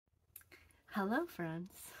Hello,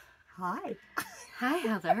 friends. Hi. Hi,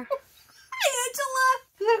 Heather. Hi,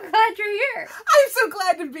 Angela. I'm glad you're here. I'm so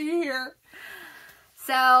glad to be here.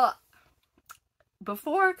 So,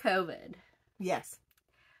 before COVID, Yes.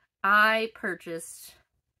 I purchased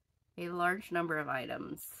a large number of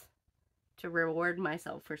items to reward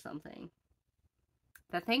myself for something.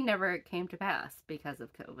 That thing never came to pass because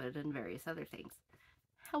of COVID and various other things.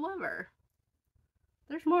 However,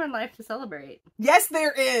 there's more in life to celebrate. Yes,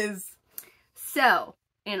 there is. So,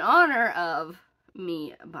 in honor of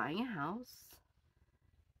me buying a house,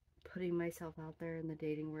 putting myself out there in the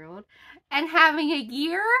dating world, and having a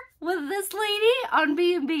year with this lady on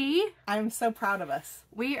B&B, I'm so proud of us.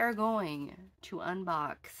 we are going to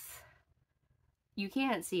unbox. You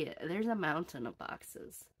can't see it. There's a mountain of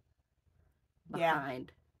boxes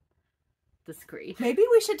behind the screen. Maybe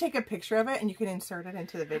we should take a picture of it and you can insert it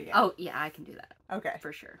into the video. Oh, yeah, I can do that. Okay.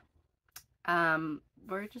 For sure.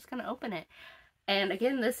 We're just going to open it. And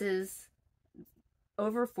again, this is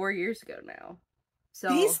over 4 years ago now. So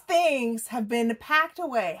These things have been packed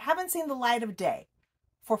away, haven't seen the light of day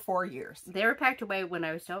for 4 years. they were packed away when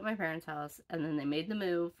I was still at my parents' house, and then they made the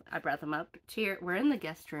move. I brought them up to here. We're in the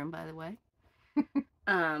guest room, by the way.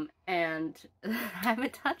 And I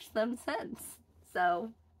haven't touched them since.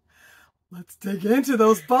 So Let's dig into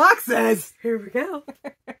those boxes. here we go.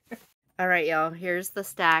 All right, y'all. Here's the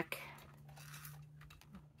stack.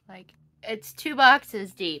 Like, it's 2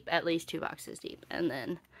 boxes deep, at least 2 boxes deep. And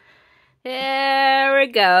then there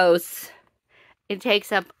it goes. It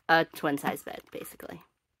takes up a twin-size bed, basically.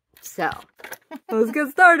 So, let's get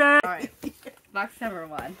started. All right, box number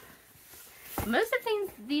 1. Most of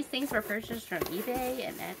these things were purchased from eBay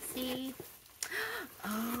and Etsy.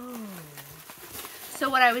 Oh. So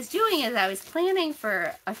what I was doing is I was planning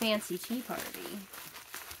for a fancy tea party.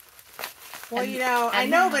 Well, And- you know, I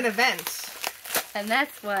and know of then- an event. And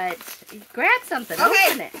that's what... Grab something. Okay.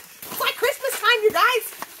 Open it. It's like Christmas time, you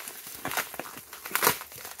guys.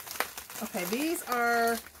 Okay, these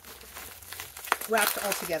are wrapped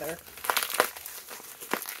all together.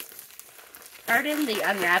 Start in the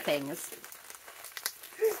unwrappings.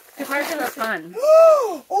 The part of the fun.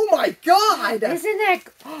 Oh my God! Isn't that...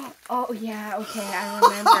 Oh, yeah. Okay, I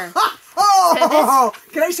remember. Oh!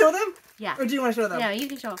 Can I show them? Yeah. Or do you want to show them? No, you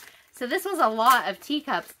can show them. So this was a lot of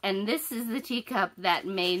teacups, and this is the teacup that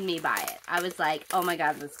made me buy it. I was like, oh my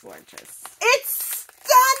God, this is gorgeous. It's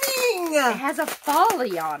stunning! It has a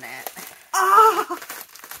folly on it. Ah!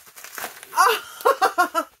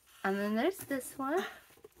 Ah! And then there's this one.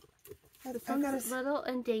 This I gotta one's little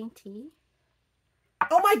and dainty.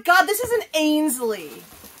 Oh my God, this is an Ainsley.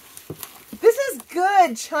 This is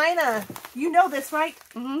good, China. You know this, right?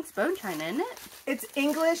 Mm-hmm. It's bone china, isn't it? It's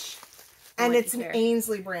English, and like it's to an hear.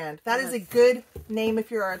 Ainsley brand. That is a Yes. good name if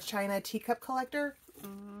you're a China teacup collector.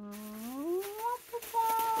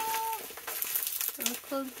 I'll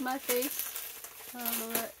close my face.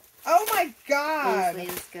 Oh my God.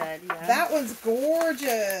 Ainsley is good, yeah. That one's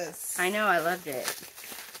gorgeous. I know, I loved it.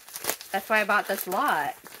 That's why I bought this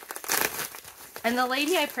lot. And the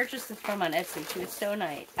lady I purchased this from on Etsy, she was so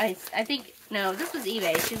nice. I think, no, this was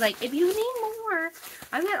eBay. She's like, if you need more,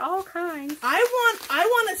 I've got all kinds. I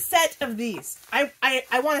want a set of these. I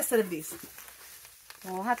want a set of these.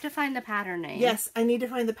 We'll have to find the pattern name. Yes, I need to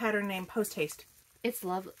find the pattern name post haste. It's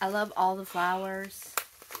lovely. I love all the flowers.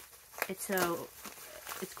 It's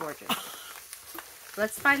gorgeous.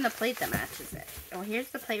 Let's find the plate that matches it. Oh, here's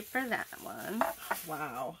the plate for that one.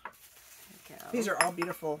 Wow. There we go. These are all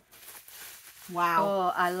beautiful. Wow.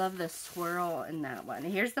 Oh, I love the swirl in that one.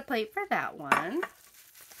 Here's the plate for that one.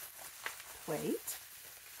 Plate.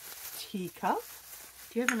 Teacup.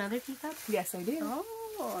 Do you have another teacup? Yes, I do.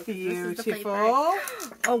 Oh, Beautiful. This is the plate for it.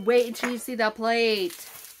 Oh, wait until you see the plate.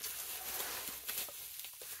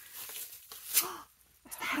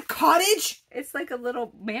 Is that a cottage? It's like a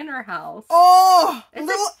little manor house. Oh,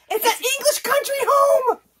 It's it's an English country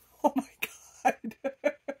home. Oh my God.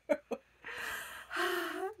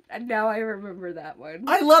 And now I remember that one.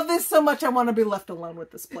 I love this so much. I want to be left alone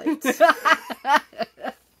with this plate.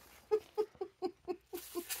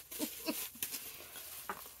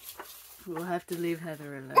 We'll have to leave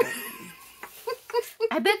Heather alone.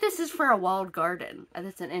 I bet this is for a walled garden. And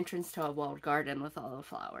it's an entrance to a walled garden with all the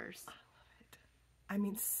flowers. I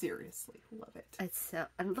mean, seriously, love it. It's so,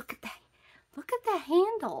 and look at that. Look at the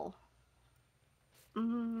handle.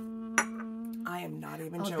 I am not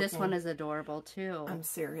even joking. This one is adorable too. I'm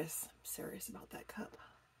serious. I'm serious about that cup.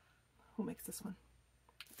 Who makes this one?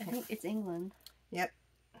 I think it's England. Yep.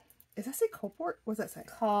 Does that say Coalport? What does that say?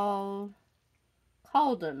 Calden.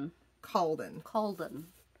 Calden.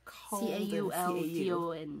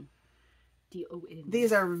 C-A-U-L-D-O-N. D-O-N.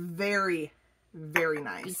 These are very, Very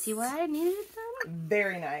nice. You see why I needed them?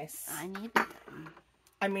 Very nice. I needed them.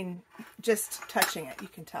 I mean, just touching it, you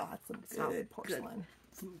can tell that's some good porcelain.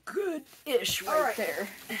 Some good-ish right there.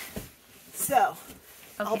 So,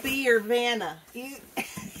 okay. I'll be your Vanna.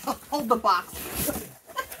 I'll hold the box.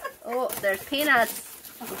 Oh, there's peanuts.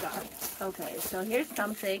 Oh, God. Okay, so here's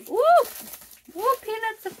something. Woo! Woo,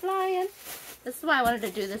 peanuts are flying. This is why I wanted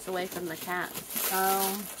to do this away from the cat.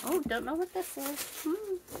 Oh, don't know what this is.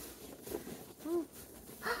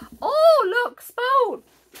 Oh, look, Spode.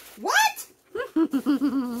 What?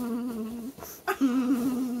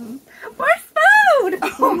 Where's Spode?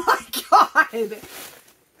 Oh my God.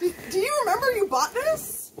 Do you remember you bought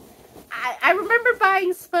this? I remember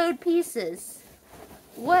buying Spode pieces.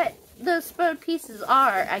 What those Spode pieces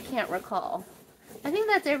are, I can't recall. I think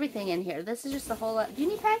that's everything in here. This is just a whole lot. Do you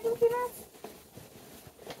need packing peanuts?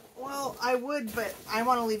 Well, I would, but I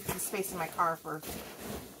want to leave some space in my car for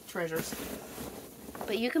treasures.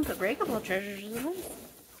 But you can put breakable treasures in this.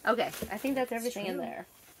 Okay, I think that's everything in there.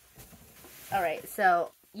 Alright,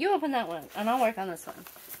 so you open that one, and I'll work on this one.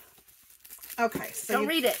 Okay, so don't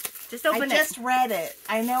read it. Just open it. I just read it.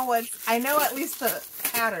 I know at least the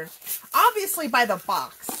pattern. Obviously by the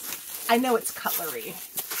box. I know it's cutlery.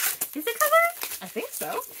 Is it cutlery? I think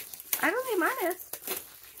so. I don't think mine is.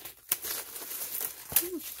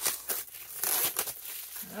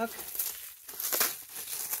 Okay.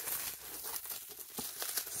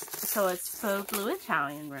 So it's Spode Blue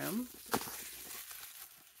Italian Room.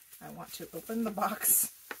 I want to open the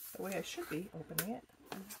box the way I should be opening it.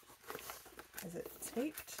 Is it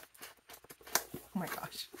taped? Oh my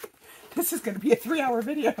gosh. This is going to be a 3-hour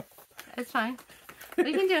video. It's fine.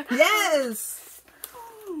 We can do it. Yes!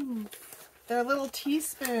 They're little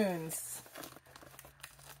teaspoons.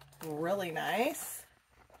 Really nice.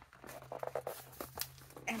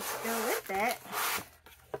 And to go with it,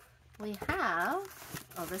 we have...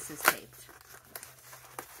 Oh, this is taped.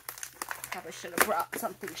 Probably should have brought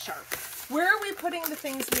something sharp. Where are we putting the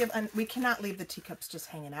things we have? We cannot leave the teacups just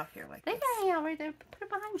hanging out here like this. They can hang out right there. Put it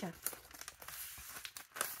behind you.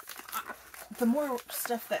 The more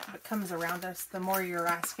stuff that comes around us, the more you're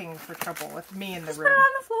asking for trouble with me in the room. Put it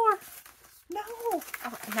on the floor. No.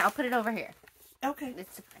 Okay, now I'll put it over here. Okay.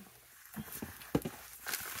 It's fine.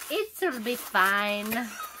 It'll be fine.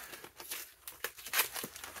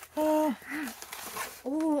 Oh.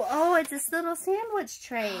 Oh, it's this little sandwich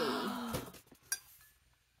tray.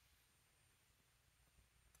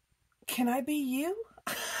 Can I be you?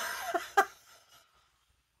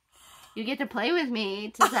 You get to play with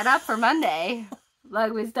me to set up for Monday.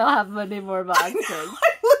 Like we still have Monday more boxes. I'm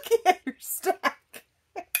looking at your stack.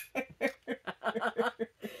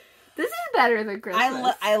 This is better than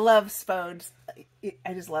Christmas. I love Spodes.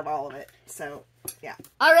 I just love all of it. So, yeah.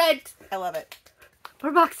 All right. I love it.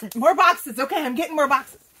 More boxes. More boxes. Okay, I'm getting more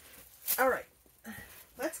boxes. All right.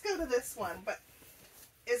 Let's go to this one. But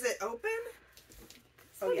is it open?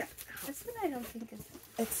 Oh, yeah. This one I don't think is...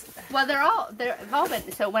 It's... Well, they've all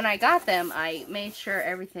been... So when I got them, I made sure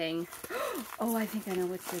everything... Oh, I think I know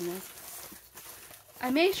what's in this. I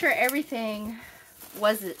made sure everything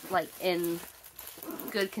was, like, in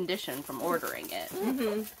good condition from ordering it.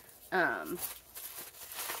 Mm-hmm.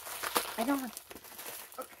 I don't have...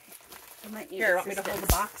 Okay. I might need Here, want me to hold the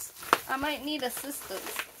box? I might need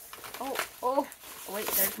assistance. Oh. Wait,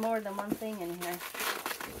 there's more than one thing in here.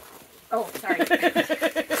 Oh, sorry.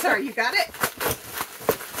 Sorry, you got it?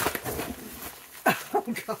 Oh,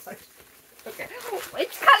 God. Okay.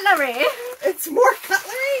 It's cutlery. It's more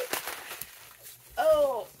cutlery?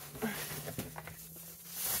 Oh.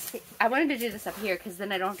 I wanted to do this up here because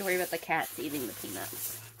then I don't have to worry about the cats eating the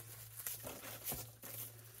peanuts.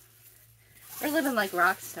 We're living like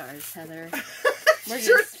rock stars, Heather.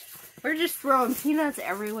 We're just throwing peanuts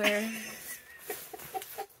everywhere.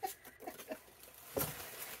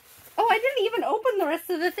 Oh, I didn't even open the rest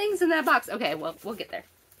of the things in that box. Okay, well, we'll get there.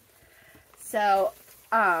 So,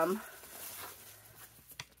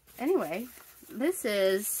 anyway, this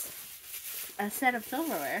is a set of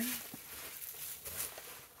silverware.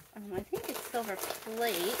 I think it's silver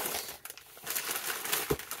plate.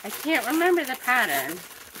 I can't remember the pattern.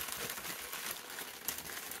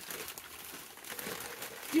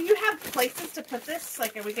 Do you have places to put this?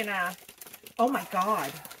 Like, are we gonna... Oh, my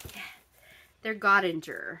God. Yeah. They're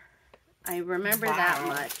Godinger. I remember that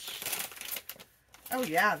much. Oh,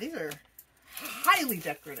 yeah. These are highly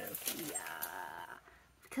decorative. Yeah.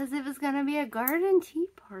 Because it was going to be a garden tea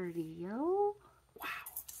party, yo. Wow.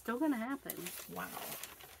 Still going to happen. Wow.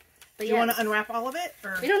 But Do you want to unwrap all of it?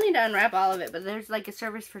 Or? We don't need to unwrap all of it, but there's like a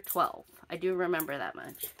service for 12. I do remember that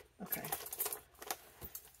much. Okay.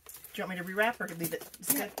 Do you want me to rewrap or leave it?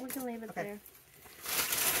 Yeah, we can leave it there.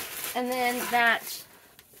 And then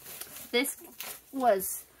this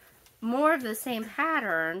was more of the same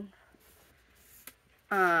pattern.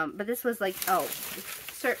 But this was like,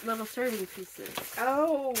 little serving pieces.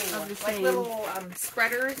 Oh, of the like same. little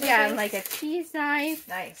spreaders. Yeah, and like a cheese knife.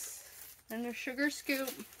 Nice. And a sugar scoop.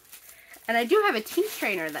 And I do have a tea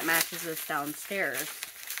strainer that matches this downstairs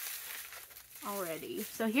already.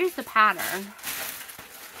 So here's the pattern.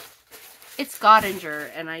 It's Gottinger,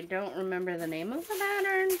 and I don't remember the name of the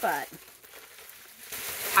pattern, but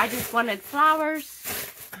I just wanted flowers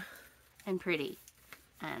and pretty.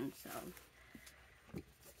 And so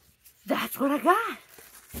that's what I got.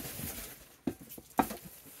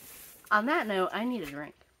 On that note, I need a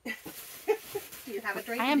drink. Do you have a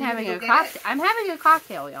drink? I am having a cocktail. I'm having a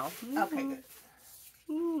cocktail, y'all. Okay,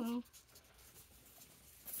 good.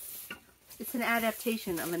 It's an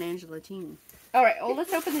adaptation of an Angelatine. All right, well,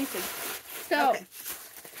 let's open these things. So, okay.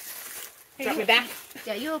 Drop me back.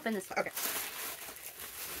 Yeah, you open this one. Okay.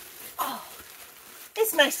 Oh,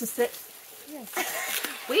 it's nice to sit. Yes.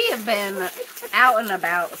 We have been out and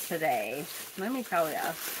about today. Let me tell you.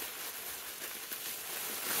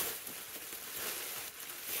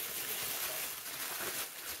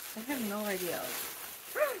 I have no idea.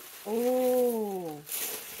 Oh,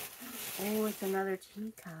 it's another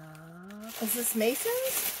teacup. Is this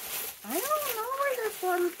Mason's? I don't know where this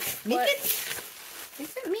one. Meekin?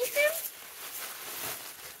 Is it Meekin?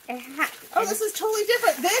 Oh, this is totally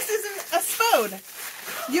different. This isn't a spode.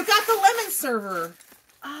 You got the lemon server.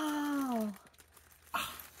 Oh.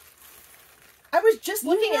 I was just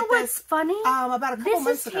looking at what's this funny? about a couple months ago.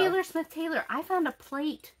 This is Taylor Smith Taylor. I found a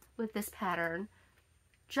plate with this pattern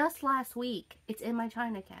just last week. It's in my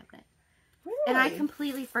china cabinet. Really? And I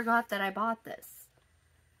completely forgot that I bought this.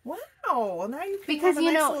 Wow. Well, now you can Because, have a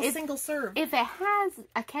you nice know, little single serve. If it has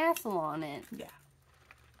a castle on it, Yeah.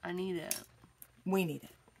 I need it. We need it.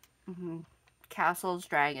 Castles,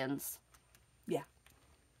 dragons. Yeah.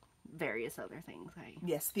 Various other things.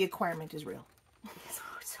 Yes, the acquirement is real. It's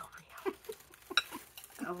so real.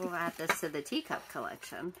 I will add this to the teacup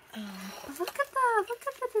collection. Look at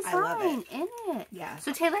the design in it. Yeah.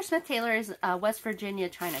 So Taylor Smith Taylor is a West Virginia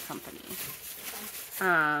China company.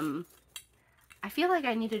 I feel like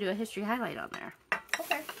I need to do a history highlight on there.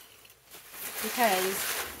 Okay.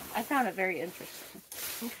 Because I found it very interesting.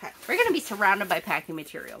 Okay. We're going to be surrounded by packing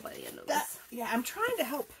material by the end of this. Yeah, I'm trying to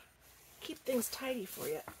help keep things tidy for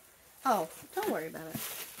you. Oh, don't worry about it.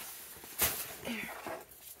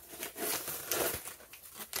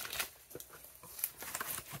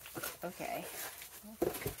 Okay.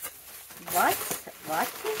 What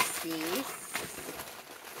is this?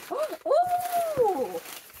 Ooh!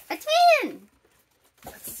 A tin!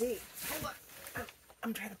 Let's see. Hold on.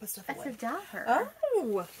 I'm trying to put stuff That's away. a dollar.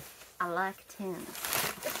 Oh! I like tins.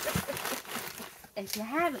 If you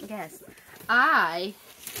haven't guessed, I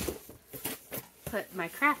put my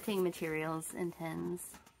crafting materials in tins,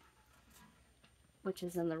 which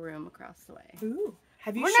is in the room across the way. Ooh.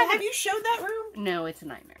 Have you showed that room? No, it's a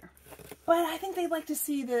nightmare. But I think they'd like to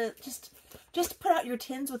see just put out your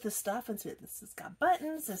tins with the stuff and say, this has got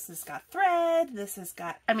buttons, this has got thread, this has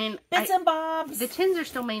got bits and bobs. The tins are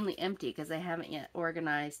still mainly empty because I haven't yet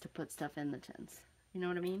organized to put stuff in the tins. You know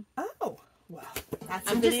what I mean? Oh, well, that's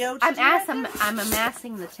a video. I'm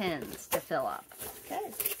amassing the tins to fill up.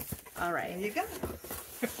 Okay. All right. There you go.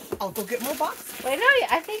 I'll go get more boxes. Wait, no,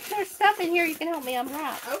 I think there's stuff in here you can help me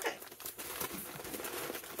unwrap. Okay.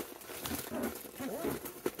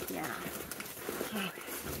 Yeah.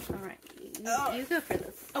 All right. You go for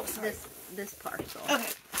this. Oh, sorry. This parcel. Okay.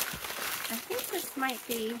 I think this might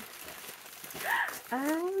be.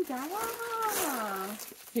 Oh yeah.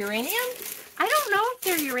 Uranium? I don't know if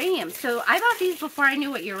they're uranium. So I bought these before I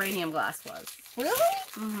knew what uranium glass was. Really?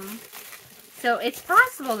 Mm-hmm. So it's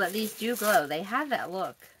possible that these do glow. They have that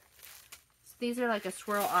look. So these are like a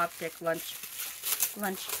swirl optic lunch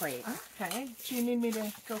plate. Okay. Do you need me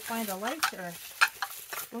to go find a light or?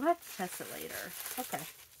 We'll have to test it later. Okay.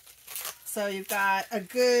 So you've got a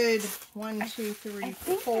good 1, 2, 3,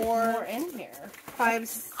 4, more in here. 5,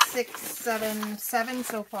 6, 7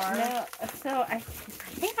 so far. No, so I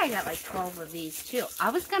think I got like 12 of these too. I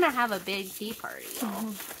was gonna have a big tea party,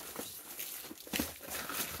 y'all.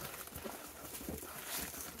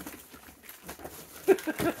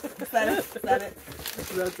 Is that it? Is that it?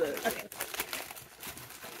 That's it. Okay.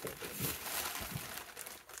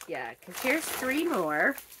 Yeah, because here's 3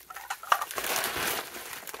 more.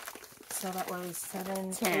 So that was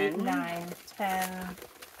 7, 10. 8, 9, 10,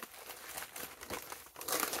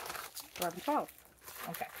 11, 12.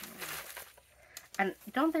 Okay. And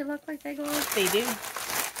don't they look like they glow? They do.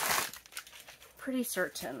 Pretty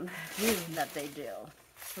certain that they do.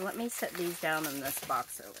 So let me set these down in this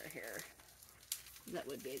box over here. That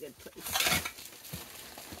would be a good place.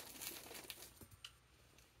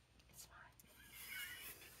 It's fine.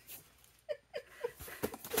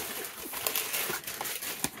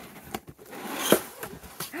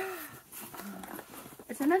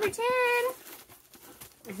 It's another 10.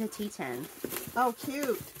 It's a T10. Oh,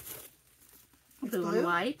 cute. Blue and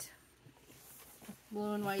white.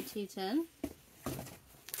 Blue and white T10.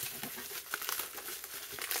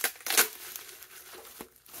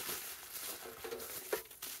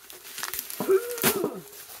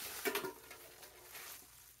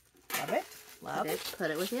 Love it.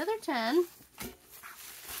 Put it with the other 10.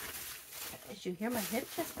 Did you hear my hip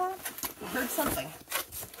just pop? I heard something.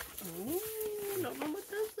 Ooh, don't know what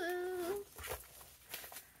this is.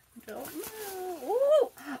 Don't know. Ooh.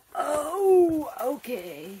 Oh,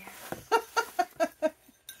 okay.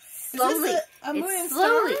 Slowly. A moon and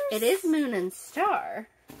slowly. stars? It is Moon and Star.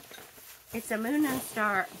 It's a Moon and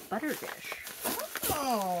Star butter dish.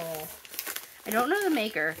 Oh. I don't know the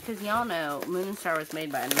maker, because y'all know Moon and Star was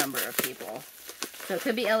made by a number of people. So it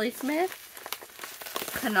could be Ellie Smith.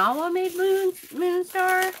 Kanawha made Moon and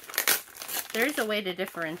Star. There's a way to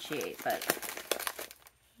differentiate, but...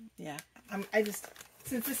 Yeah. I just,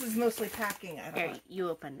 since this is mostly packing, I don't Here, know. you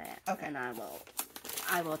open that, Okay. and I will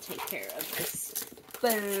take care of this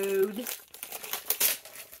food.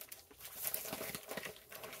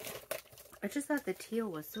 I just thought the teal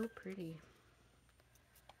was so pretty.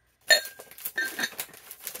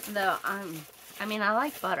 Though, I mean, I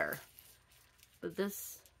like butter, but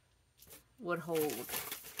this would hold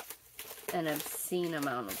an obscene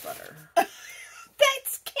amount of butter. That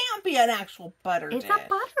can't be an actual butter dish. It's a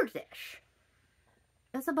butter dish.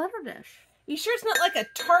 It's a butter dish. You sure it's not like a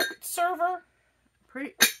tart server?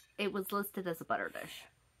 It was listed as a butter dish.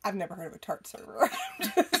 I've never heard of a tart server.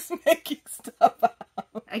 I'm just making stuff up.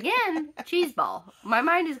 Again, cheese ball. My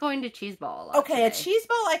mind is going to cheese ball a lot Okay, today. a cheese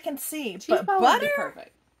ball I can see, Cheese but ball butter? would be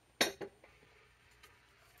perfect.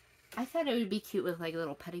 I thought it would be cute with like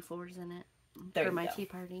little petit fours in it There for you my go. tea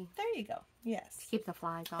party. There you go. Yes. To keep the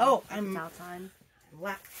flies off. Oh, if it's outside.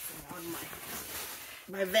 Waxing on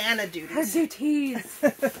my Vanna duties. Her duties.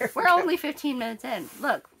 We're only 15 minutes in.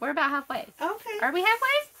 Look, we're about halfway. Okay. Are we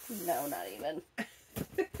halfway? No, not even.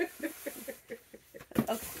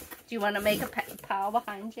 Okay. Do you want to make a pile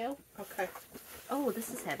behind you? Okay. Oh, this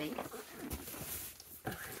is heavy.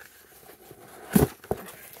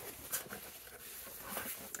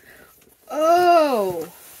 Oh.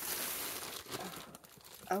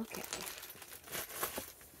 Okay.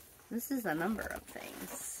 This is a number of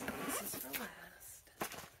things. This is for last.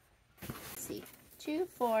 Let's see. 2,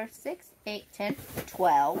 4, 6, 8, 10,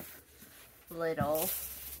 12 little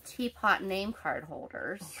teapot name card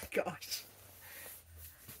holders. Oh my gosh.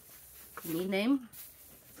 You need name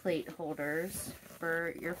plate holders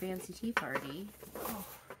for your fancy tea party. Oh.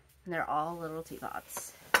 And they're all little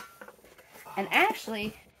teapots. And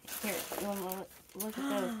actually, here, you want to look at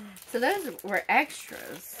those. So those were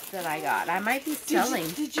extras that I got. I might be selling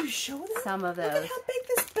Did you show them? some of Look those. at how big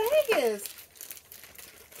this bag is.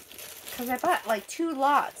 Because I bought like 2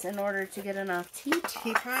 lots in order to get enough teapots.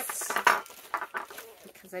 Teapots?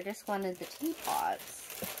 Because I just wanted the teapots.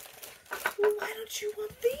 Well, why don't you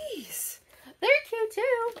want these? They're cute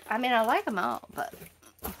too. I mean, I like them all, but...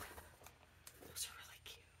 Those are really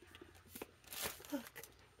cute. Look.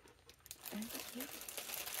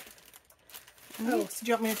 Oh, so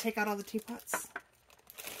do you want me to take out all the teapots?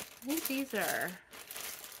 I think these are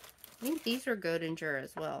Godinger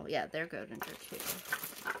as well. Yeah, they're Godinger too.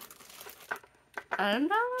 I don't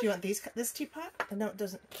know. Do you want this teapot? Oh, no, it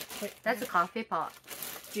doesn't. Wait. That's a coffee pot.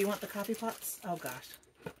 Do you want the coffee pots? Oh, gosh.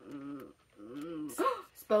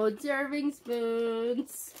 Spoon serving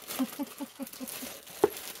spoons.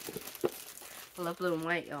 I love blue and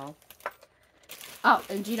white, y'all. Oh,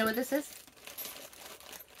 and do you know what this is?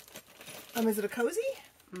 Is it a cozy?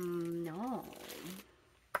 No.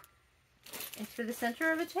 It's for the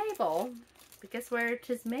center of a table. But guess where it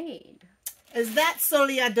is made? Is that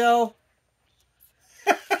soleado?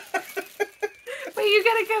 Wait, you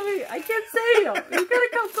gotta come in. I can't say it. You gotta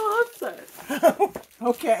come closer.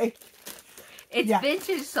 Okay. It's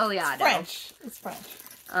vintage soleado. French. It's French.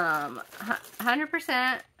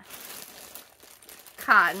 100%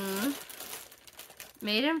 cotton,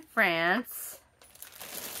 made in France,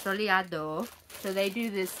 soleado. So they do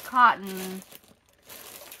this cotton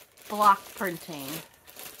block printing.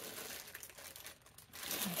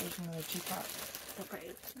 There's another teapot.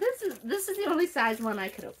 Okay. This is the only size one I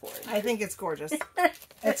could afford. I think it's gorgeous.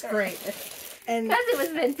 It's great. And because it was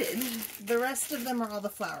vintage. the rest of them are all the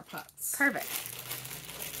flower pots. Perfect.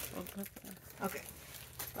 Okay.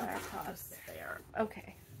 our costs there.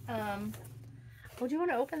 Okay. Well, do you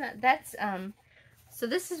want to open that? That's, so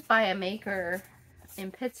this is by a maker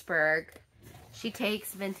in Pittsburgh. She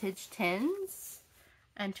takes vintage tins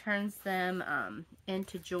and turns them,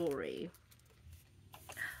 into jewelry.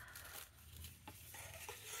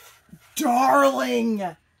 Darling!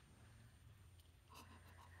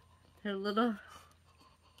 They're little...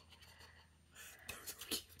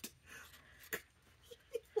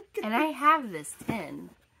 And I have this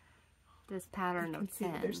tin. This pattern of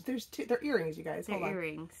tin. There's two. They're earrings, you guys. They're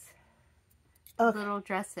earrings. Okay. Little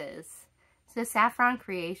dresses. So Saffron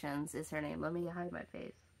Creations is her name. Let me hide my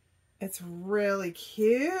face. It's really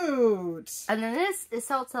cute. And then this is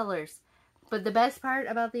Salt Cellars. But the best part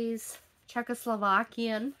about these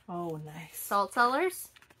Czechoslovakian nice. Salt Cellars,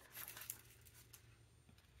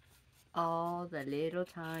 all the little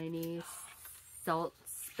tiny salt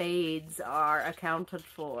spades are accounted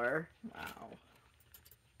for. Wow.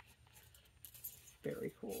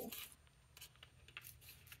 Very cool.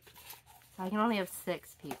 I can only have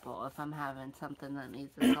 6 people if I'm having something that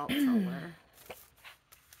needs a salt cellar.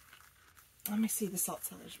 Let me see the salt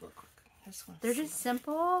cellars real quick. They're just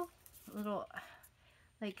simple, little,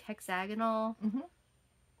 like hexagonal. Mm-hmm.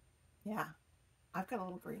 Yeah. I've got a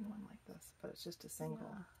little green one like this, but it's just a single.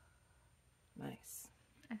 Yeah. Nice.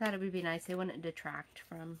 I thought it would be nice. They wouldn't detract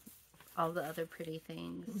from all the other pretty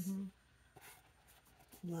things.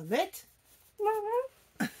 Mm-hmm. Love it. Love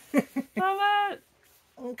it. Love it.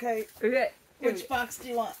 Okay. Which box do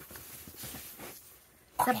you want?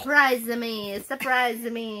 Surprise me. Surprise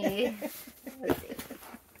me.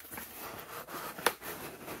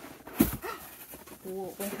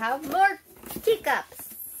 Ooh, we have more teacups.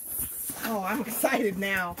 Oh, I'm excited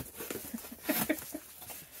now.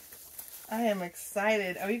 I am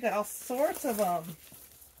excited. Oh, you got all sorts of them.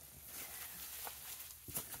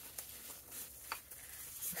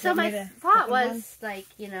 So my thought was, like,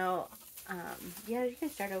 you know, yeah, you can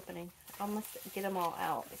start opening. Almost get them all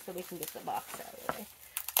out so we can get the box out of the way.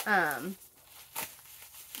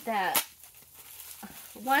 That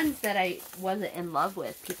ones that I wasn't in love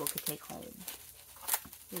with, people could take home.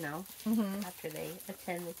 You know, after they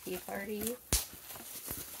attend the tea party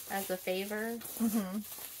as a favor.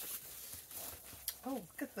 Oh,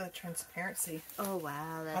 look at the transparency. Oh,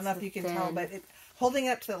 wow. That's I don't know if you can tell, but holding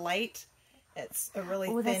up to the light, it's a really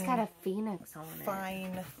thin, that's got a phoenix on it.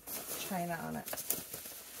 Fine china on it.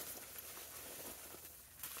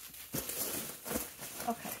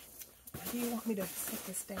 Okay. How do you want me to set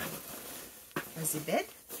this down? On the bed?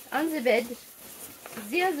 On the bed.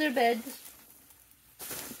 The other bed.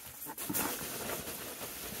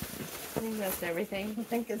 I think that's everything. I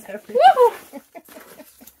think it's everything. Woo!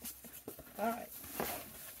 Alright.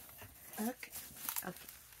 Okay.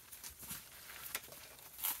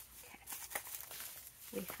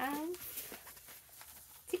 We have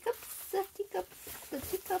teacups,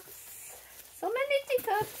 teacups. So many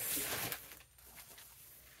teacups.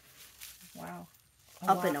 Wow.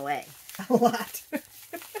 Up and away. A lot.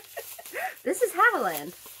 This is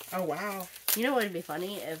Haviland. Oh, wow. You know what would be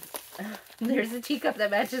funny if there's a teacup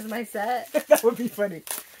that matches my set? That would be funny.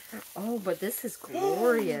 Oh, but this is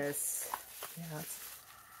glorious. Yes.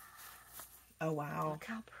 Oh, wow. Look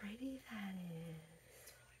how pretty that is.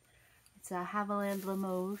 It's a Haviland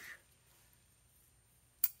Limoges.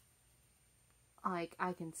 Like,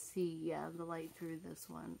 I can see, the light through this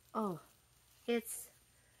one. Oh, it's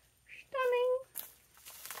stunning.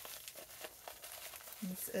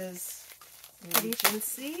 This is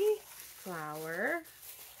Regency flower.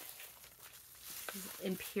 This is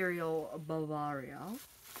Imperial Bavaria.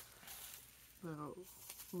 Little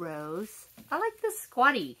rose. I like the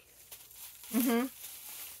squatty. It's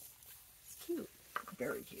cute.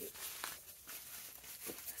 Very cute.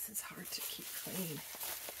 This is hard to keep clean.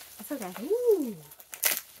 That's okay. Ooh.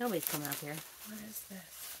 Nobody's coming up here. What is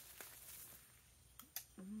this?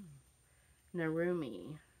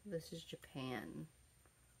 Narumi. This is Japan.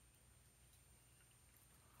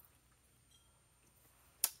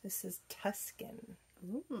 This is Tuscan.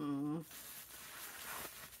 Ooh.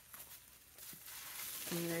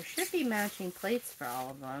 And there should be matching plates for all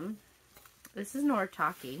of them. This is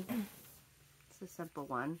Noritake. It's a simple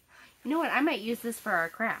one. You know what? I might use this for our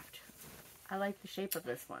craft. I like the shape of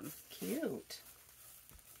this one. Cute.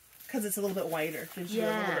 Because it's a little bit wider. Gives you a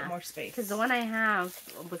little bit more space. Because the one I have,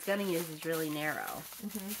 was going to use, is really narrow.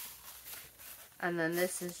 And then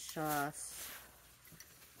this is just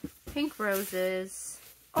pink roses.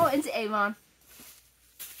 Oh, it's Avon.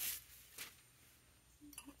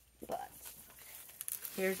 But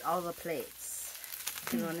here's all the plates.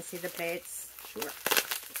 Do you want to see the plates? Sure.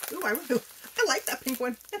 Ooh, I like that pink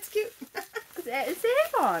one. That's cute. It's it's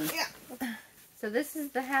Avon. Yeah. So this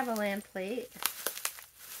is the Haviland plate.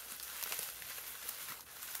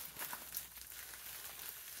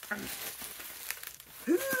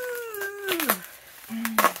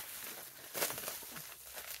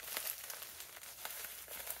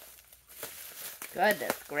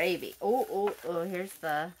 Goodness gravy. Oh, here's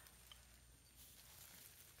the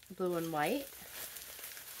blue and white.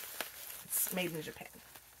 It's made in Japan.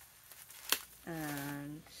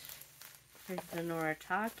 And here's the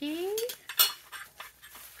Noritake.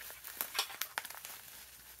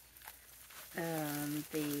 And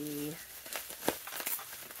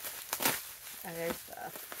there's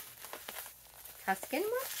the Tuscan one.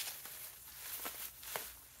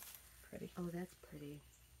 Pretty. Oh, that's pretty.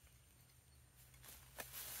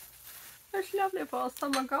 It's lovely for a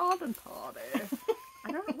summer garden party.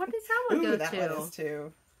 I don't know, what does that one go that to? one is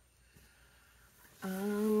too.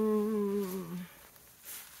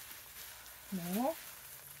 No.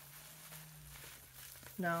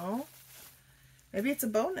 No. Maybe it's a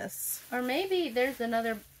bonus. Or maybe there's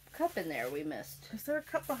another cup in there we missed. Is there a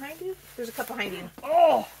cup behind you? There's a cup behind you.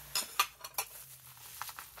 Oh!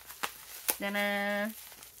 Ta-da!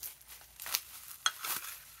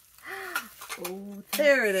 Oh,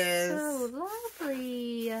 There it is. so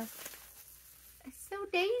lovely. It's so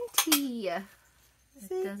dainty.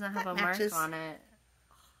 See, It doesn't have a mark matches. on it.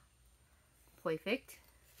 Perfect.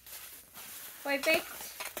 Perfect.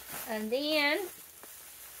 And then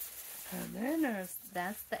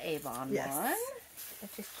that's the Avon Yes. one,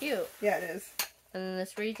 which is cute. Yeah, it is. And then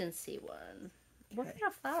this Regency one. What Okay.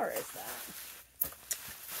 kind of flower is that?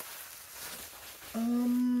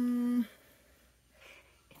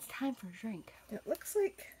 It's time for a drink. It looks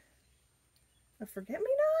like a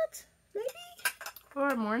forget-me-not, maybe? For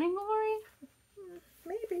a morning glory?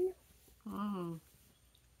 Maybe. No,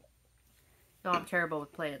 I'm terrible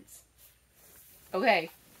with plants. Okay.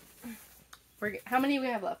 How many do we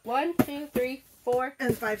have left? 1, 2, 3, 4,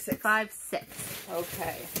 And 5, 6. 5, 6.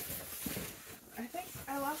 Okay. I think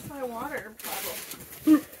I lost my water bottle.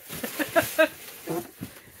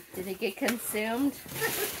 Did it get consumed?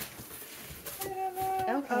 I don't know.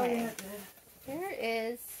 Okay. Oh, yeah, it did. Here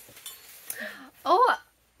is... Oh!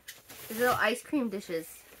 These little ice cream dishes.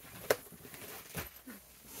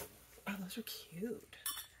 Oh, those are cute.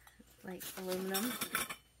 Like aluminum.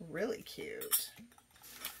 Really cute.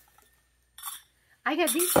 I got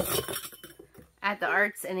these at the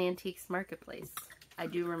Arts and Antiques Marketplace. I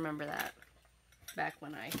do remember that. Back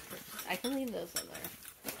when I can leave those in there.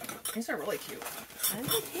 These are really cute. Aren't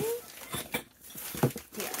they cute?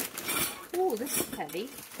 Yeah. Ooh, this is heavy.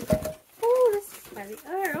 Ooh, this is heavy.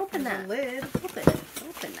 Alright, open There's that. a lid. Open it.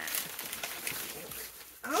 Open that.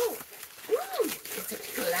 Oh! Ooh! It's a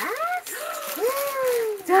glass?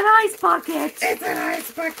 It's an ice bucket! It's an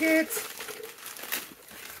ice bucket!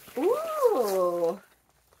 Ooh!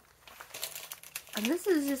 And this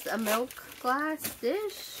is just a milk glass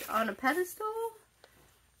dish on a pedestal.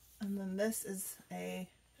 And then this is a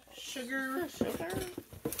sugar. Sugar.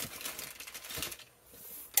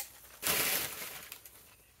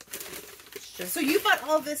 So you bought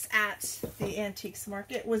all this at the antiques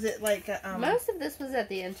market? Was it like a, Most of this was at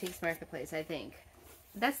the Antiques Marketplace, I think.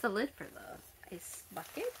 That's the lid for the ice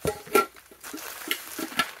bucket.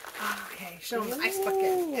 Okay, show them the ice bucket.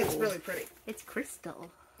 It's really pretty. It's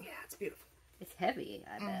crystal. Yeah, it's beautiful. It's heavy,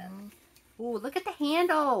 I bet. Ooh, look at the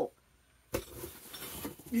handle.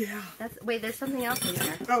 Yeah. Wait, there's something else in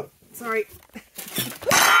there. Oh, sorry.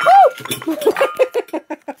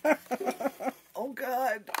 Oh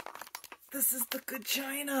God. This is the good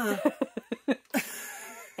china.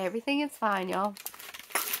 Everything is fine, y'all.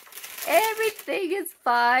 Everything is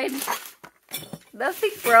fine.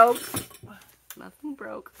 Nothing broke. Nothing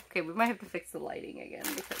broke. Okay, we might have to fix the lighting again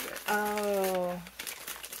because of it. Oh.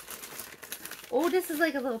 Oh, this is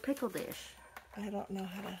like a little pickle dish. I don't know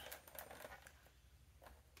how to.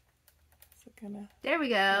 Is it gonna? There we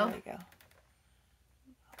go. There we go.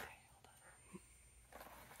 Okay, hold on.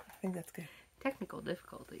 I think that's good. Technical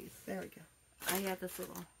difficulties. There we go. I got this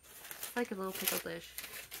little, it's like a little pickle dish.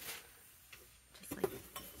 Just like,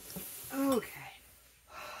 Okay.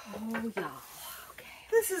 oh y'all. Okay.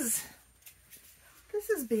 This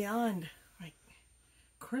is beyond like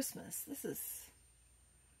Christmas. This is.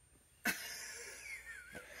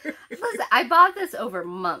 Listen, I bought this over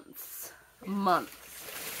months. Months.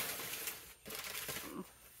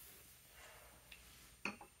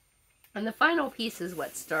 And the final piece is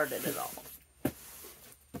what started it all.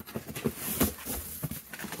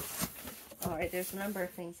 Alright, there's a number of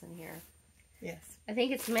things in here. Yes. I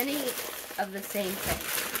think it's many of the same thing.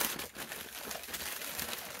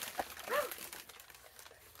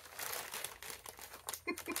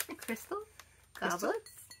 Crystal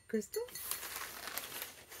goblets. Crystal?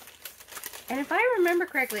 And if I remember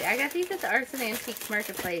correctly, I got these at the Arts and Antiques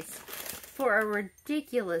Marketplace for a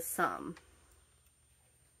ridiculous sum.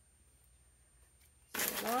 So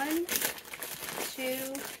 1,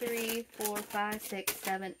 2, 3, 4, 5, 6,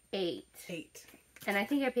 7, 8. 8. And I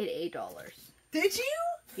think I paid $8. Did you?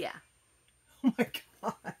 Yeah. Oh my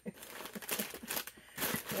god.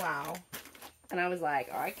 Wow. And I was like,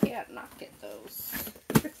 oh, I can't not get those.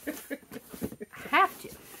 I have to.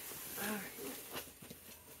 Alright.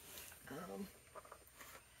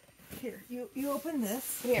 Here, you open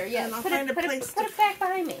this. Here, yeah. And I'll Put find a place it back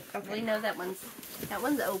behind me. Okay. We know that one's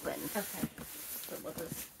open. Okay. So we'll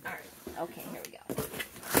just, Alright. okay, here we go.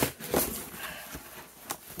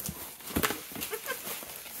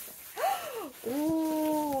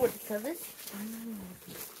 Ooh, so this,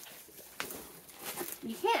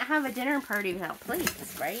 you can't have a dinner party without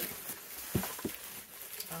plates, right?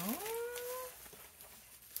 Oh.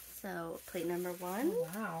 So, plate number 1. Oh,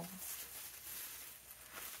 wow.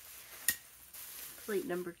 Plate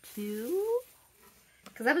number 2.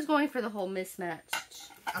 Because I was going for the whole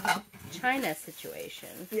mismatched China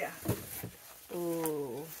situation. Yeah.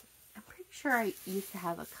 Ooh. I'm pretty sure I used to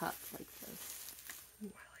have a cup like this.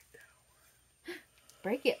 Ooh, I like that one.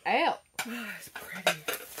 Break it out. Oh, it's pretty.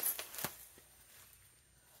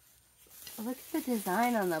 Look at the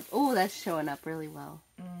design on the... Oh, that's showing up really well.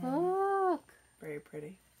 Look. Very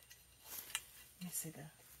pretty. Let me see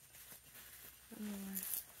that.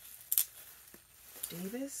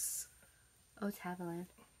 Davis? Oh, it's Haviland.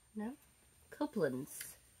 No? Copeland's.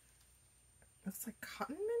 Looks like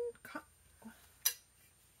Cottonman?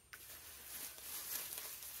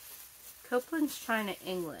 Copeland's China,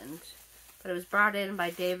 England. But it was brought in by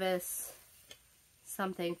Davis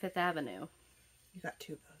something, 5th Avenue. You got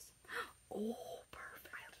 2 of those. Oh,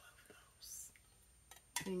 perfect. I love those.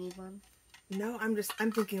 Do you need one? No, I'm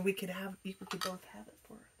thinking we could both have it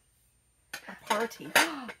for a party.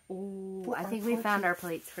 Ooh, For I our think we party. found our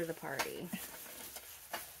plates for the party.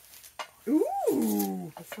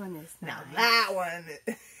 Ooh! This one is nice. Now that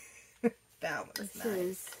one, that one's This nice.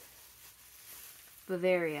 is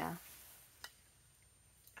Bavaria.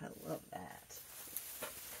 I love that.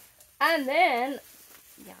 And then,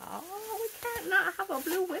 y'all, we can't not have a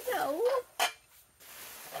blue widow.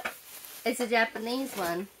 It's a Japanese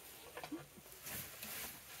one.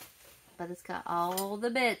 But it's got all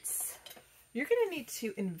the bits. You're going to need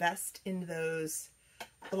to invest in those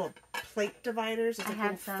little plate dividers. It's I like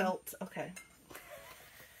have little some. felt. Okay.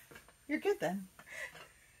 You're good then.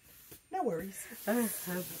 No worries. I have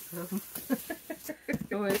some.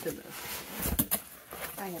 Oh, isn't it?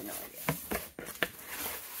 I have no idea.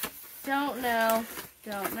 Don't know.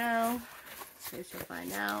 Don't know. Guess you'll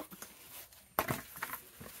find out.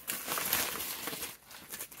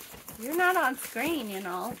 You're not on screen, you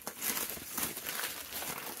know.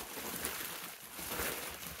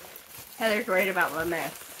 Heather's worried about my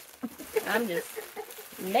mess. I'm just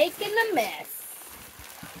making a mess.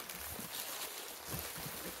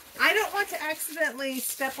 I don't want to accidentally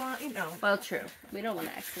step on, you know. Well, true. We don't want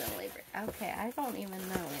to accidentally break. Okay, I don't even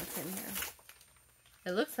know what's in here.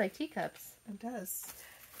 It looks like teacups. It does.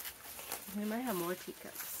 We might have more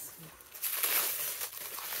teacups.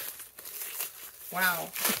 Wow.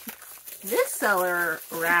 This seller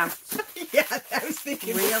wrapped Yeah, I was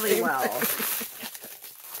thinking the really same well. thing.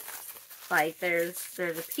 Like there's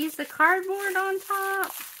a piece of cardboard on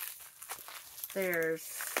top. There's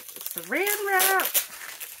saran wrap.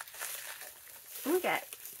 We got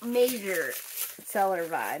major seller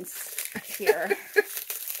vibes here.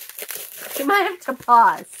 We might have to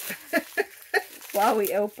pause while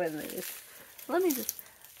we open these. Let me just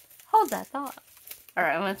hold that thought.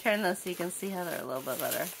 Alright, I'm going to turn this so you can see Heather a little bit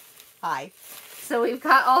better. Hi. So we've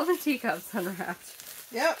got all the teacups unwrapped.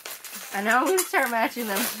 Yep. And now I'm going to start matching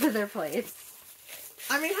them to their plates.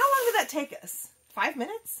 I mean, how long did that take us? 5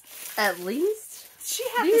 minutes? At least. She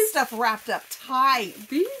had this stuff wrapped up tight.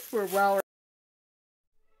 These were well.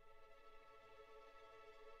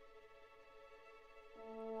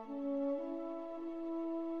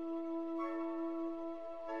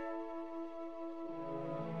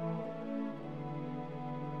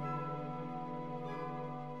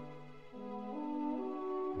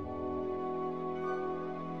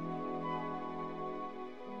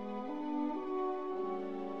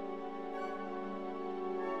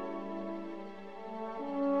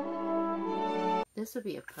 This would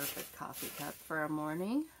be a perfect coffee cup for a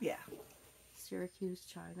morning. Yeah. Syracuse,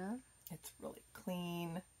 China. It's really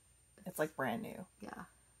clean. It's like brand new. Yeah.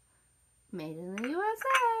 Made in the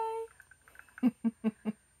USA.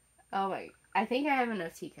 Oh my. I think I have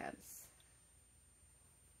enough teacups.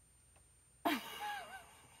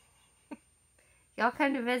 Y'all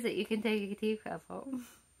come to visit, you can take a teacup home.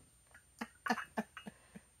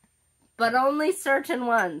 But only certain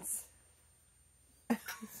ones.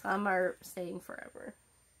 Some are staying forever.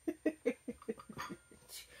 Do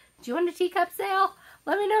you want a teacup sale?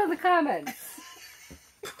 Let me know in the comments.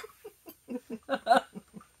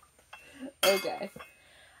 Okay.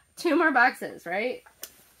 2 more boxes, right?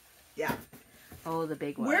 Yeah. Oh, the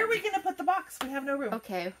big one. Where are we going to put the box? We have no room.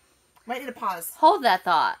 Okay. Might need to pause. Hold that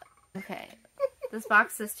thought. Okay. This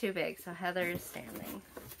box is too big, so Heather is standing.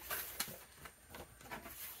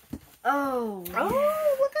 Oh.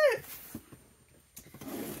 Oh, look at it.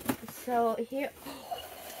 So here.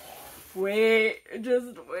 Wait.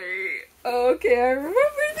 Just wait. Okay, I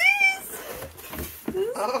remember these.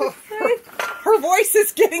 Oh. Her voice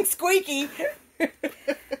is getting squeaky.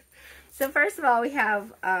 So first of all, we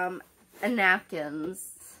have napkins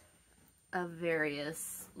of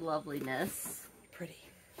various loveliness. Pretty.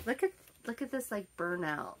 Look at this like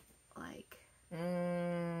burnout, like.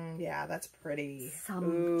 Yeah, that's pretty.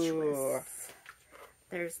 Sumptuous. Ooh.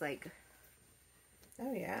 There's like.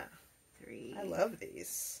 Oh yeah. 3. I love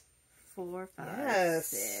these. 4, 5, Yes.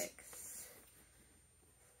 6,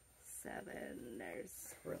 7.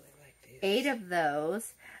 There's I really like these. 8 of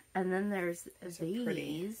those, and then there's These are pretty.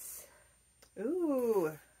 these.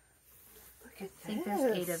 Ooh. Look I at think this.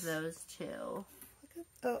 there's 8 of those too. Look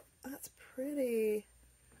at that's pretty.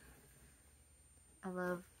 I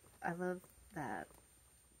love that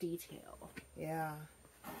detail. Yeah.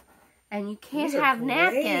 And you can't These are have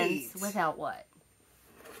napkins great. without what?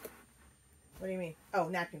 What do you mean? Oh,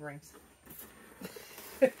 napkin rings.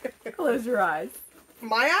 Close your eyes.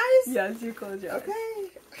 My eyes? Yes, you close your eyes.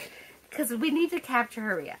 Okay. Because we need to capture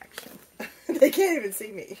her reaction. They can't even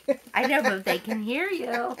see me. I know, but they can hear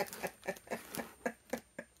you.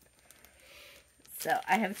 So,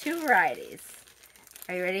 I have 2 varieties.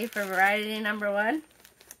 Are you ready for variety number 1?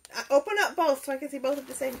 Open up both so I can see both at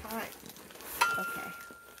the same time. Okay.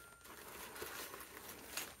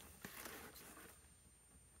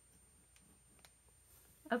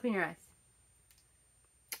 Open your eyes.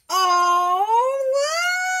 Oh,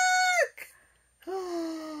 look!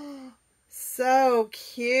 So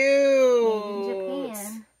cute. Made in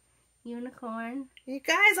Japan. Unicorn. You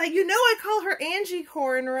guys, you know I call her Angie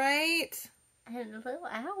Corn, right? And little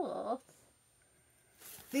owls.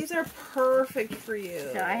 These are perfect for you.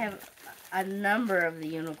 So I have a number of the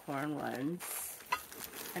unicorn ones.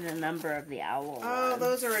 And a number of the owl ones. Oh,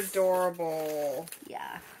 those are adorable.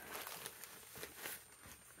 Yeah.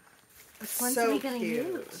 Which ones So are we going to cute.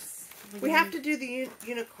 use? We have to do the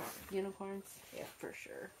unicorn. Unicorns? Yeah. For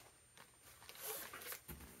sure.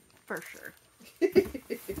 For sure.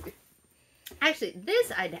 Actually,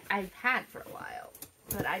 this I've had for a while.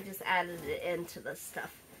 But I just added it into the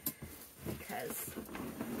stuff. Because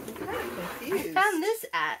I'm kind of I confused. found this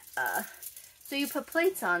at, so you put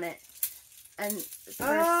plates on it. And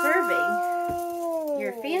for serving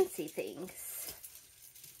your fancy things.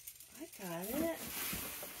 I got it.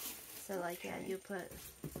 So, like, yeah, you put...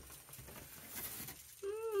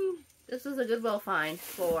 this was a Goodwill find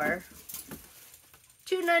for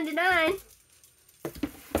 $2.99.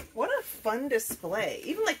 What a fun display.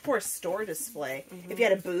 Even like for a store display. If you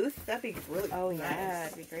had a booth, that'd be really Oh, nice. yeah,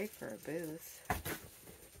 it'd be great for a booth.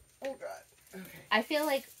 Oh, God. Okay. I feel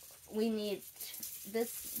like we need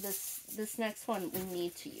this next one we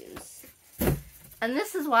need to use. And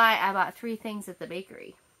this is why I bought 3 things at the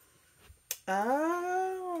bakery.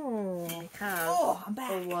 Oh. Because I'm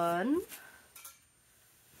back. a 1,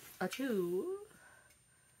 a 2,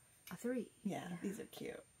 a 3. Yeah, these are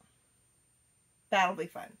cute. That'll be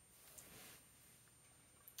fun.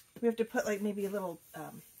 We have to put like maybe a little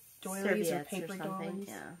doilies or Serviettes paper something, doilies.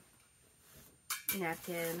 yeah.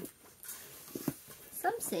 Napkin.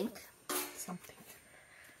 Some sink. Something.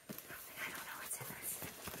 I don't know what's in this.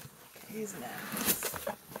 These napkins.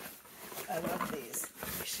 I love these.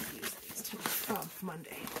 We should use these too.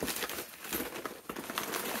 Monday.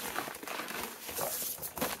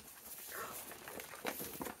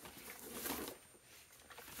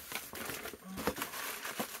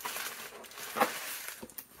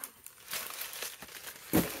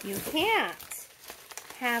 You can't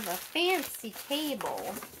have a fancy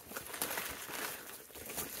table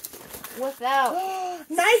without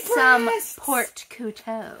Night some rests! porte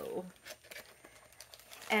couteau.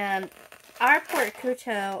 And our porte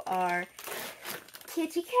couteau are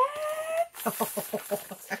kitty cats.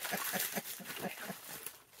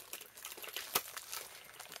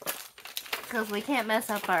 Because we can't mess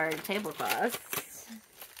up our tablecloths.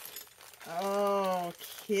 Oh,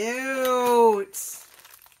 cute.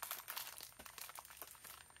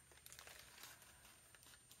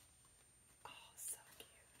 Oh,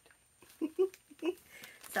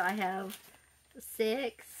 So I have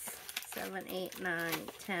 6, 7, 8, 9,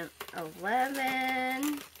 10,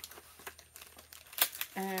 11.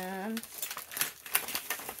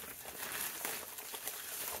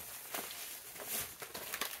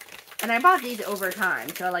 And I bought these over time,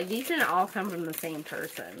 so like these didn't all come from the same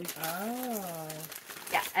person. Oh.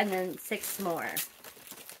 Yeah, and then 6 more.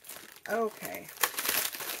 Okay.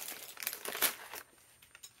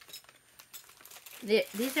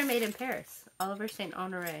 These are made in Paris. Oliver St.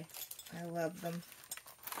 Honoré. I love them.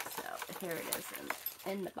 So here it is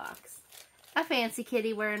in the box. A fancy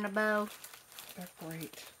kitty wearing a bow. They're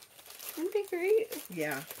great. Isn't it great?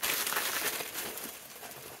 Yeah.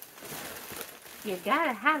 You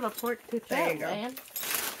gotta have a porte-cochere, There you go. man.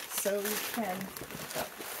 So we can.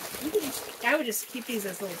 I would just keep these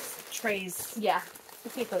as little trays. Yeah, to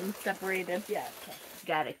keep them separated. Yeah, okay.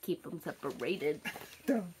 Gotta keep them separated.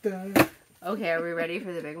 Dun, dun. Okay, are we ready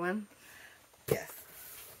for the big one? Yes.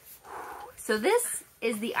 So this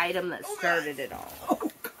is the item that started it all. Oh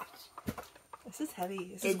gosh. This is heavy.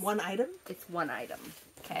 This is one item? It's one item,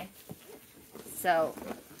 okay? So,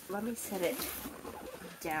 let me set it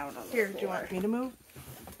down on the Here, floor. do you want me to move?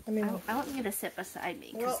 I mean, I want you to sit beside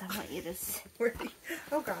me, because I want you to sit.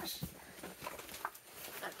 Oh gosh.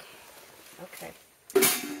 Okay.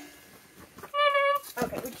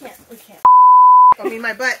 Okay, we can't. I mean,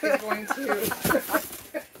 my butt is going to.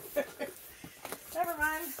 Never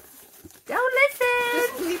mind. Don't listen!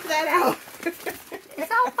 Just bleep that out.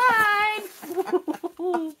 It's all fine!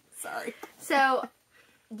 Sorry. So,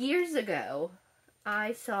 years ago,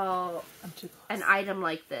 I saw I'm too close. an item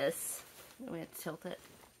like this. We have to tilt it.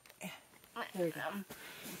 There we go.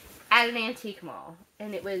 At an antique mall.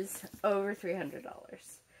 And it was over $300.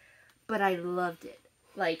 But I loved it.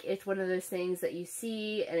 Like, it's one of those things that you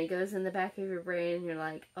see and it goes in the back of your brain and you're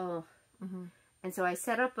like, oh. Mm-hmm. And so I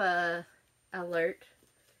set up a alert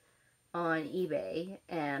on eBay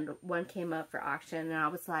and one came up for auction and I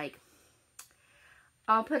was like,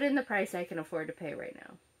 I'll put in the price I can afford to pay right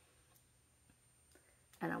now.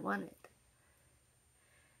 And I won it.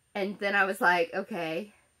 And then I was like,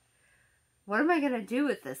 okay, what am I going to do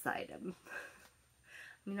with this item?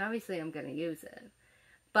 I mean, obviously I'm going to use it.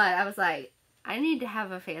 But I was like, I need to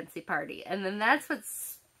have a fancy party. And then that's what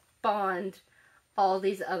spawned all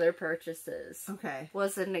these other purchases. Okay.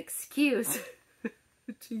 Was an excuse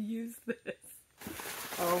to use this.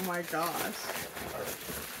 Oh my gosh.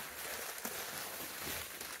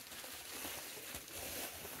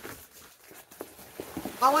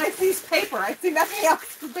 All I see is paper. I see nothing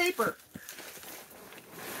else but paper.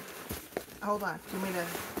 Hold on. Do you want me to...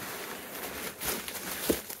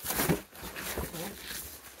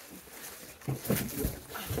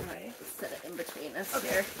 Alright, set it in between us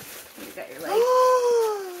here. You got your leg.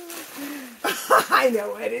 I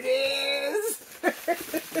know what it is.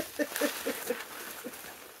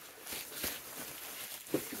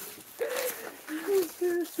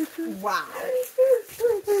 Wow.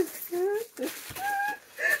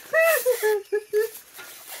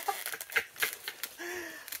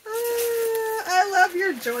 I love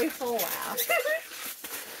your joyful laugh.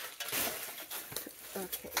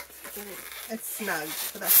 Okay. It's snug,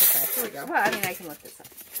 but that's okay. Here we go. Well, I mean, I can lift this up.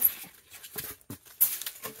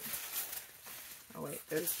 Oh wait,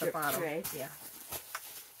 there's the bottom. Tray. Yeah.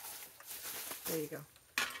 There you go.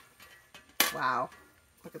 Wow.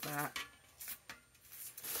 Look at that.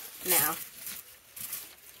 Now.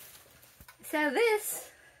 So this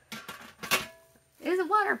is a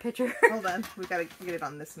water pitcher. Hold on. We gotta get it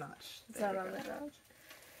on this notch. It's There not we on go. that notch.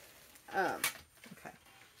 Okay.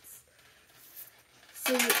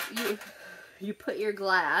 So you put your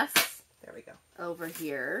glass There we go. over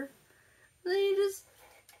here. Then you just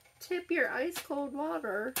tip your ice cold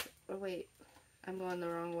water. Oh wait, I'm going the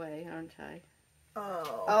wrong way, aren't I?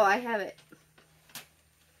 Oh. Oh, I have it.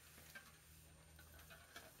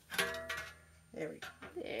 There we go.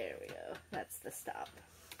 There we go. That's the stop.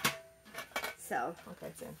 So, Okay,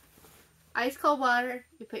 it's in. ice cold water.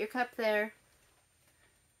 You put your cup there.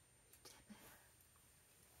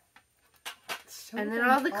 Show And then them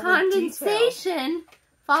all the detail. condensation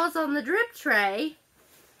falls on the drip tray.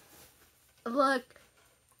 Look.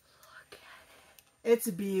 Look at It's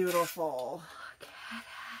beautiful. it. Look at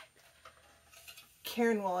it.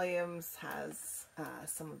 Karen Williams has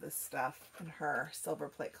some of this stuff in her silver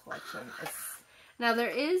plate collection. It's Now there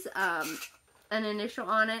is an initial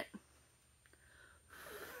on it.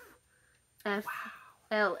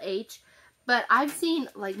 FLH. But I've seen,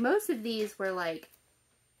 like, most of these were, like,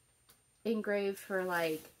 engraved for,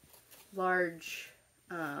 like, large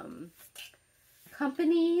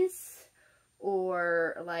companies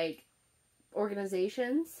or, like,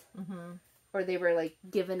 organizations. mm-hmm. or they were like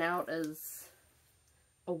given out as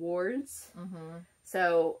awards. Mm-hmm.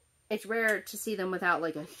 So it's rare to see them without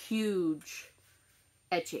like a huge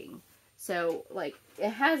etching. So like it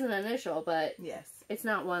has an initial, but yes, it's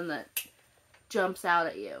not one that jumps out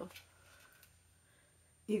at you.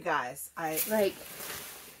 You guys, like.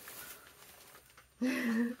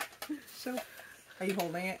 So, are you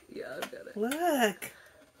holding it? Yeah, I've got it.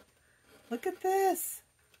 Look at this.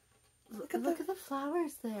 Look at the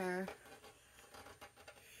flowers there.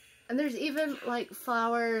 And there's even like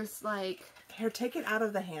flowers like. Here, take it out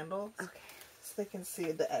of the handle. Okay. So they can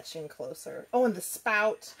see the etching closer. Oh, and the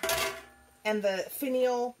spout and the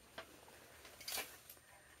finial.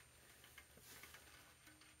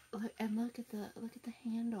 Look at the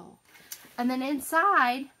handle. And then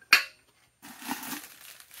inside.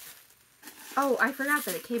 Oh, I forgot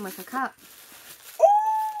that it came with a cup.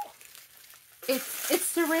 Oh! It's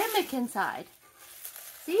ceramic inside.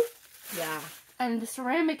 See? Yeah. And the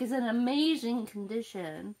ceramic is in amazing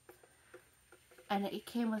condition. And it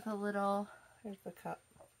came with a little... Here's the cup.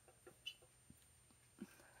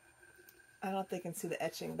 I don't know if they can see the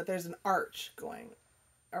etching, but there's an arch going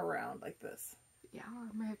around like this. Yeah,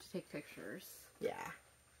 I'm gonna have to take pictures. Yeah.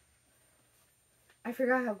 I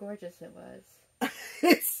forgot how gorgeous it was.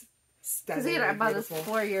 It's stunning. Because I bought this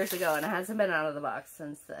 4 years ago and it hasn't been out of the box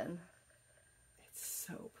since then. It's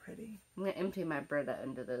so pretty. I'm gonna empty my Brita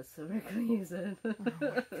into this so we're gonna use it. Oh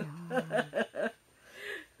my God.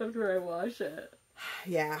 After I wash it.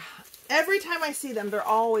 Yeah. Every time I see them, they're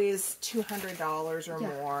always $200 or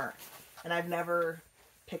more. And I've never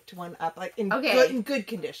picked one up like in good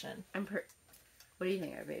condition. What do you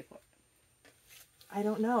think I paid for it? I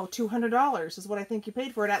don't know. $200 is what I think you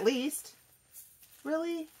paid for it at least.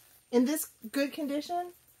 Really? In this good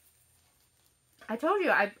condition? I told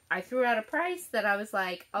you, I threw out a price that I was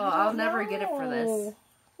like, oh, I'll never get it for this.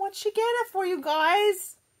 What'd she get it for, you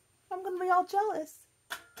guys? I'm going to be all jealous.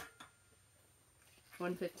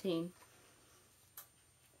 $115.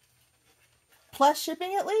 Plus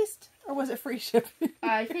shipping at least? Or was it free shipping?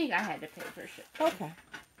 I think I had to pay for shipping. Okay.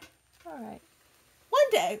 All right.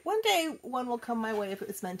 One day one will come my way if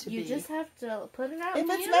it's meant to be. You just have to put it out if in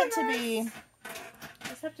the it's universe. meant to be.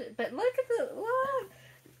 Just have to, but look at the look.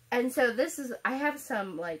 And so this is, I have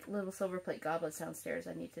some like little silver plate goblets downstairs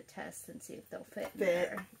I need to test and see if they'll fit in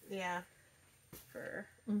there. Yeah. For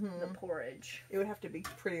the porridge. It would have to be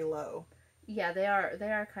pretty low. Yeah, they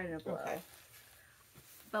are kind of low. Okay.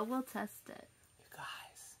 But we'll test it. You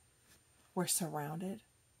guys, we're surrounded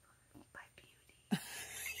By beauty.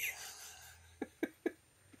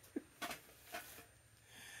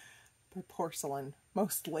 by porcelain,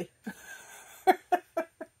 mostly.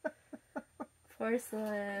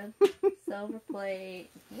 Porcelain, silver plate,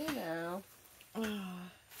 you know.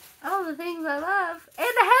 All the things I love. And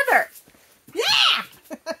the heather! Yeah!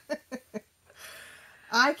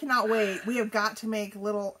 I cannot wait. We have got to make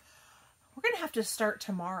little... We're going to have to start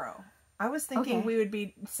tomorrow. I was thinking we would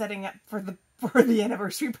be setting up for the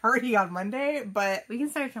anniversary party on Monday, but... We can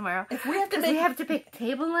start tomorrow. If we have to we have to pick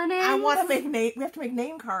table linen. I want to make name... We have to make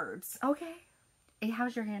name cards. Okay. Hey,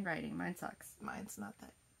 how's your handwriting? Mine sucks. Mine's not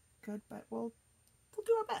that good, but we'll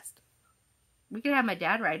do our best. We could have my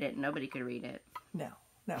dad write it and nobody could read it. No,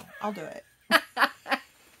 I'll do it.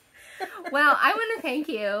 Well, I want to thank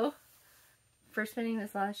you for spending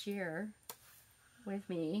this last year with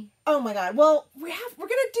me. Oh my God. Well, we're going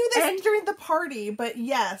to do this during the party, but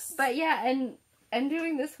yes. But yeah, and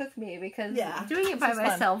doing this with me because doing it by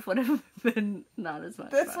myself would have been not as much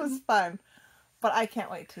fun. This was fun. But I can't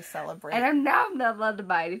wait to celebrate. And I'm not allowed to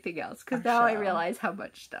buy anything else because now I realize how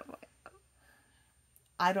much stuff I have.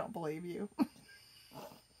 I don't believe you.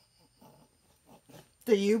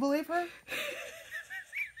 Do you believe her?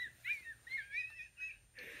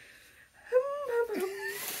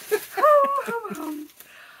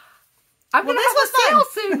 I'm gonna have a sale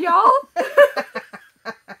soon, y'all.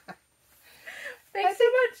 Thanks so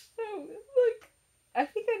much. Oh, look, I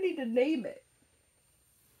think I need to name it.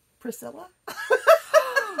 Priscilla?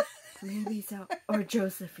 Maybe so. Or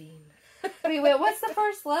Josephine. Wait, what's the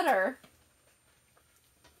first letter?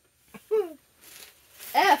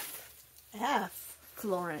 F. F.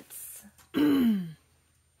 Florence. All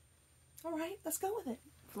right, let's go with it.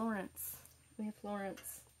 Florence. We have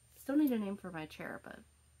Florence. Still need a name for my chair, but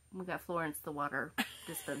we got Florence the water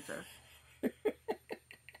dispenser.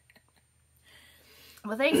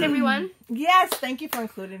 Well, thanks everyone. Yes, thank you for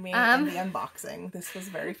including me in the unboxing. This was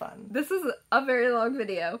very fun. This is a very long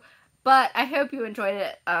video, but I hope you enjoyed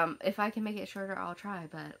it. If I can make it shorter, I'll try,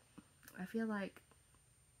 but I feel like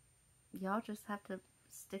y'all just have to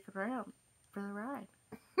stick around for the ride.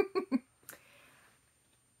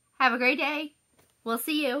 Have a great day. We'll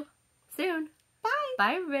see you soon. Bye.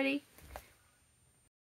 Bye, everybody.